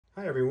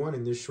Hi everyone,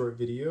 in this short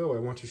video I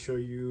want to show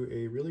you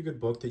a really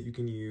good book that you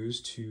can use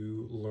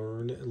to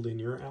learn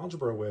linear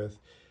algebra with.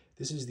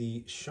 This is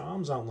the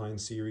Shams Outline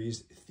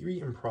series, Theory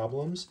and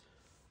Problems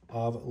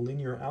of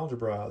Linear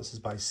Algebra. This is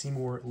by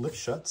Seymour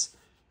Lipschutz,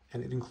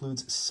 and it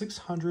includes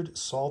 600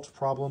 solved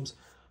problems,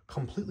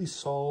 completely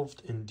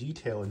solved in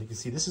detail. And you can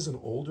see this is an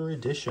older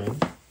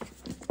edition,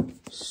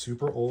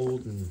 super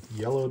old and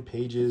yellowed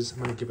pages.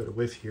 I'm going to give it a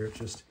whiff here.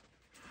 It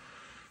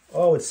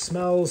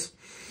smells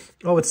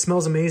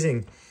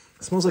amazing.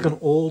 It smells like an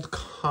old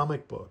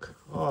comic book.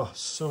 Oh,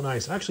 so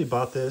nice. I actually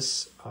bought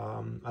this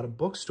at a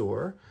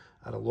bookstore,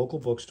 at a local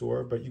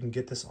bookstore, but you can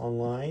get this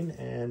online,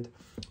 and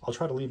I'll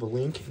try to leave a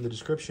link in the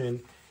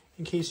description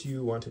in case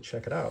you want to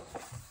check it out.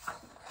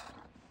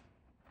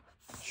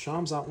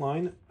 Shams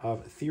Outline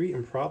of Theory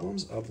and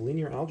Problems of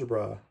Linear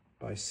Algebra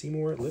by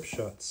Seymour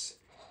Lipschutz,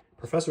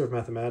 Professor of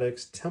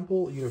Mathematics,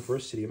 Temple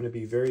University. I'm going to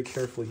be very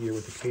careful here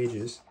with the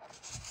pages.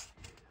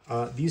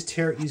 These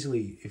tear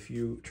easily. If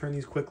you turn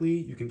these quickly,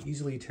 you can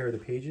easily tear the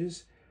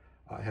pages.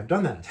 I have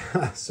done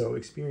that, so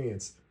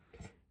experience.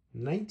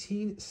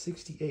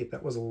 1968,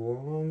 that was a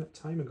long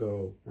time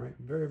ago, right?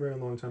 Very, very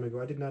long time ago.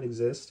 I did not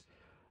exist.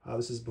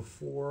 This is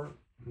before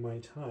my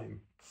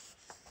time.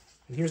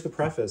 And here's the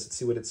preface. Let's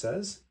see what it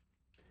says.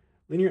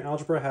 Linear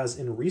algebra has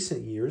in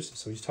recent years,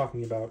 so he's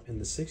talking about in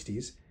the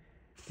 60s,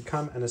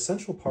 become an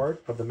essential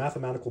part of the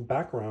mathematical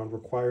background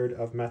required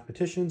of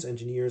mathematicians,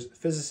 engineers,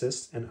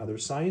 physicists, and other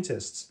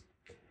scientists.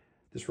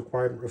 This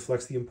requirement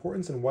reflects the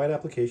importance and wide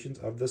applications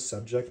of the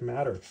subject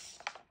matter.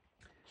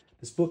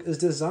 This book is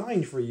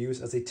designed for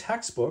use as a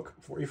textbook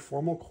for a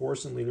formal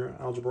course in linear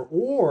algebra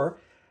or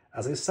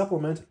as a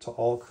supplement to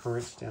all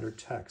current standard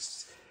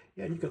texts.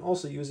 Yeah, and you can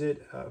also use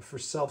it for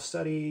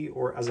self-study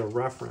or as a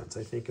reference.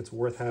 I think it's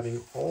worth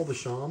having all the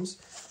Shams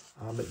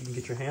that you can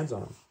get your hands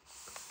on.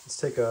 Let's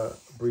take a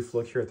brief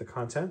look here at the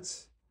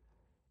contents.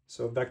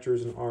 So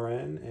vectors in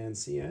Rn and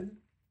Cn,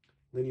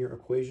 linear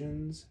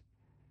equations,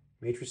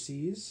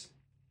 matrices,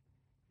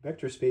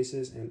 vector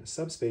spaces and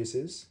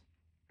subspaces,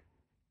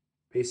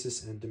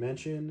 basis and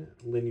dimension,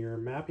 linear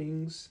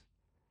mappings,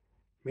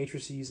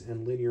 matrices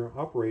and linear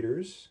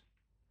operators,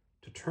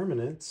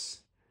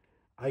 determinants,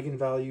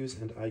 eigenvalues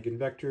and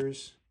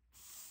eigenvectors.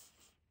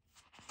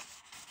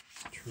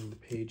 Turn the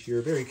page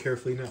here very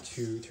carefully not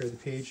to tear the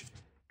page.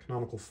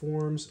 Canonical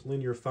forms,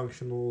 linear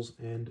functionals,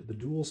 and the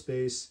dual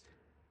space,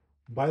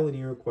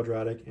 bilinear,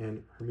 quadratic,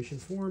 and Hermitian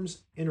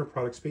forms, inner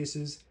product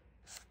spaces,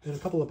 and a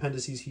couple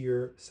appendices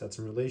here, sets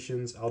and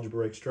relations,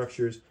 algebraic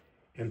structures,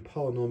 and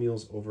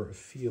polynomials over a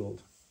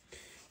field.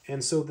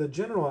 And so the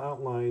general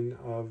outline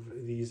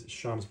of these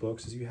Shams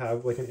books is you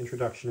have like an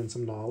introduction and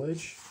some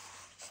knowledge,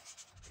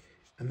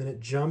 and then it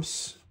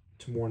jumps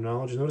to more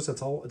knowledge. Notice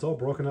it's all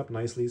broken up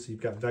nicely. So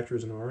you've got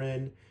vectors in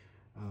Rn,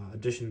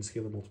 addition,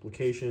 scalar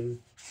multiplication.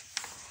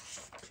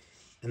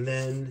 And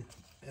then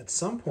at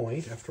some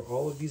point, after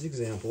all of these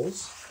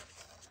examples,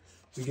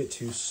 we get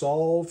to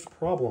solved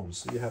problems.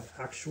 So you have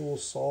actual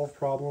solved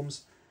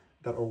problems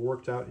that are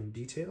worked out in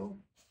detail.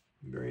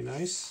 Very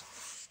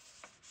nice.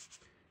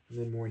 And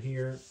then more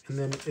here. And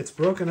then it's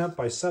broken up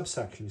by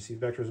subsection. You see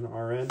vectors in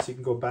Rn, so you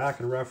can go back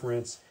and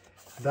reference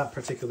that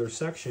particular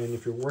section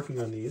if you're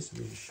working on these.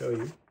 Let me just show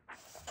you.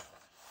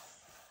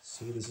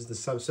 See, this is the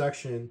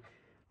subsection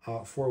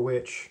for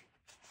which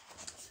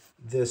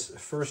this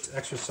first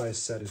exercise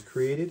set is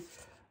created.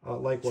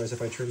 Likewise,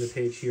 if I turn the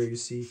page here, you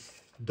see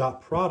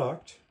dot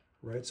product,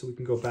 right? So we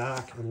can go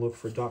back and look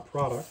for dot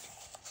product.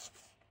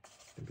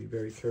 And be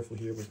very careful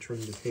here with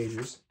turning the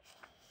pages.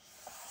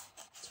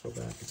 Let's go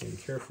back again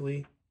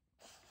carefully.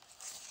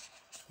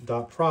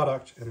 Dot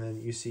product, and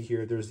then you see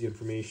here, there's the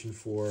information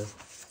for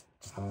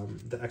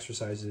the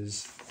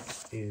exercises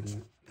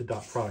in the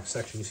dot product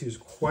section. You see there's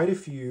quite a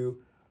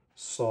few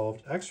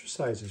solved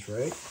exercises,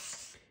 right?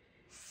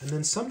 And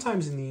then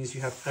sometimes in these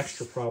you have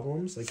extra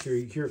problems, like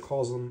here it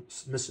calls them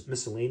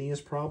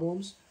miscellaneous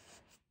problems.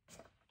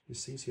 You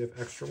see, so you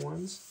have extra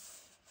ones.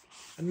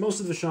 And most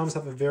of the Shams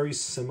have a very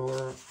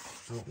similar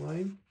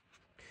outline.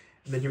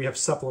 And then here we have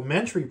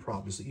supplementary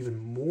problems, so even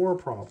more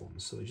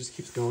problems. So it just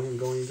keeps going and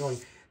going and going.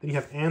 Then you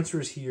have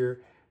answers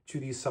here to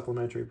these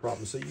supplementary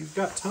problems. So you've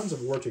got tons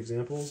of worked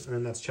examples, and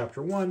then that's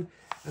chapter 1.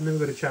 And then we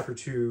go to chapter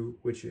 2,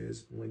 which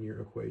is linear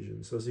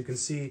equations. So as you can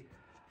see,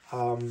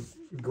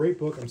 great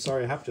book. I'm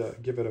sorry, I have to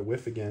give it a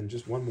whiff again,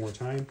 just one more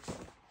time.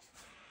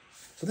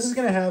 So this is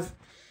going to have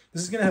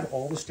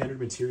all the standard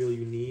material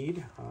you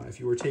need.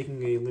 If you were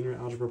taking a linear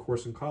algebra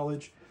course in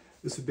college,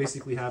 this would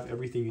basically have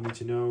everything you need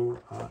to know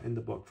in the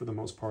book for the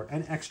most part,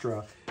 and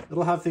extra.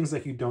 It'll have things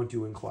like you don't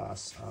do in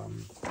class.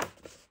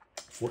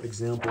 For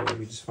example, let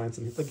me just find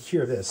something like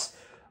here, this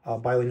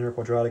bilinear,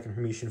 quadratic, and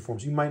Hermitian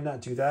forms. You might not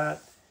do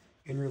that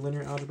in your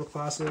linear algebra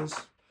classes,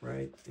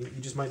 right?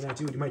 You just might not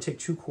do it. You might take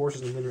 2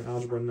 courses in linear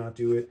algebra and not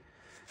do it.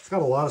 It's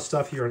got a lot of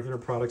stuff here on inner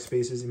product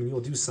spaces. I mean,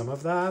 you'll do some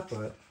of that,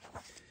 but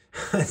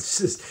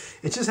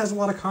it just has a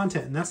lot of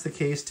content, and that's the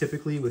case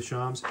typically with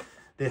Shams.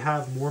 They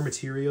have more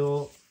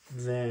material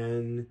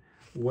than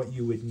what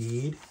you would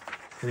need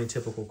in a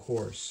typical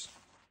course.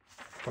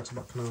 Talks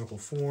about canonical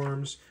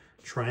forms,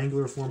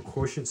 triangular form,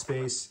 quotient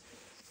space.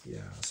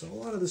 Yeah, so a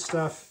lot of this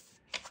stuff,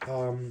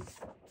 a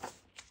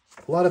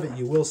lot of it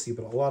you will see,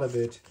 but a lot of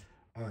it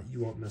you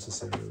won't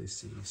necessarily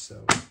see.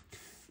 So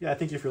yeah, I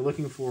think if you're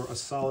looking for a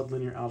solid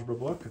linear algebra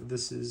book,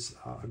 this is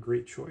a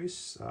great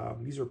choice.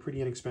 These are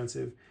pretty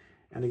inexpensive.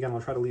 And again,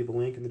 I'll try to leave a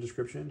link in the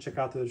description. Check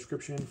out the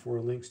description for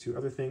links to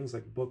other things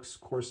like books,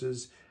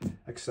 courses,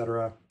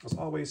 etc. As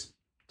always,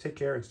 take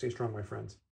care and stay strong, my friends.